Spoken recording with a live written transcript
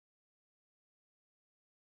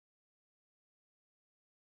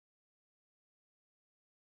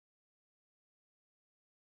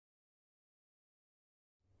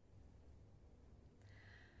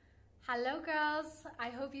Hello girls, I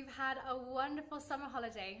hope you've had a wonderful summer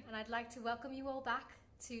holiday and I'd like to welcome you all back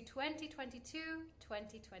to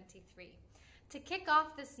 2022-2023. To kick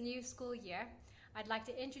off this new school year, I'd like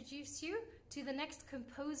to introduce you to the next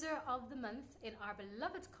composer of the month in our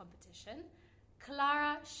beloved competition,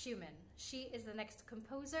 Clara Schumann. She is the next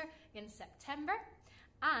composer in September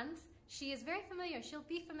and she is very familiar, she'll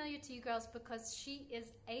be familiar to you girls because she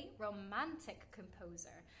is a romantic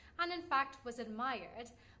composer and in fact was admired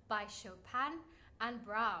by Chopin and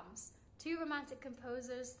Brahms, two romantic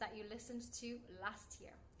composers that you listened to last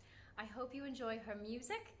year. I hope you enjoy her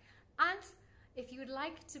music, and if you would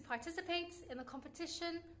like to participate in the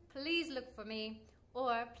competition, please look for me,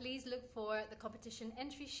 or please look for the competition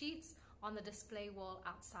entry sheets on the display wall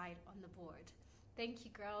outside on the board. Thank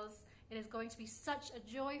you girls. It is going to be such a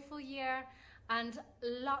joyful year and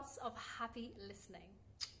lots of happy listening.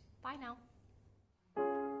 Bye now.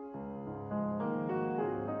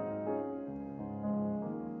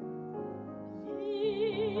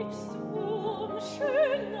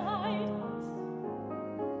 Schönheit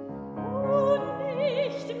und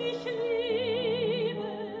nicht mich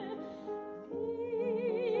liebe,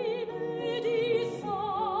 liebe die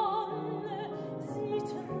Sonne, sie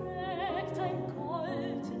trägt ein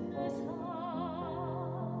goldenes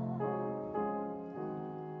Haar.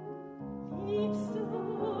 Liebst du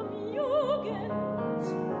Jugend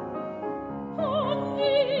und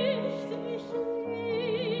nicht mich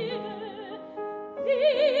liebe,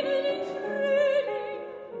 liebe den Frühling,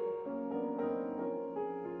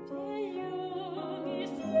 der jung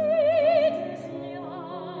ist jedes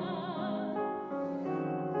Jahr.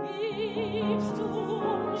 Liebst du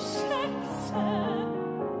Schätze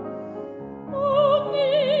und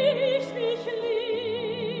nicht mich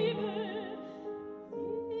liebe,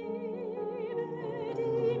 liebe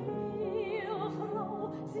die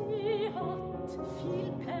Meerfrau, sie hat viel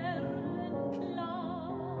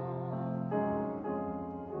Perlenklar.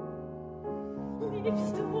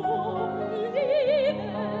 Liebst du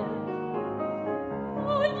Liebe?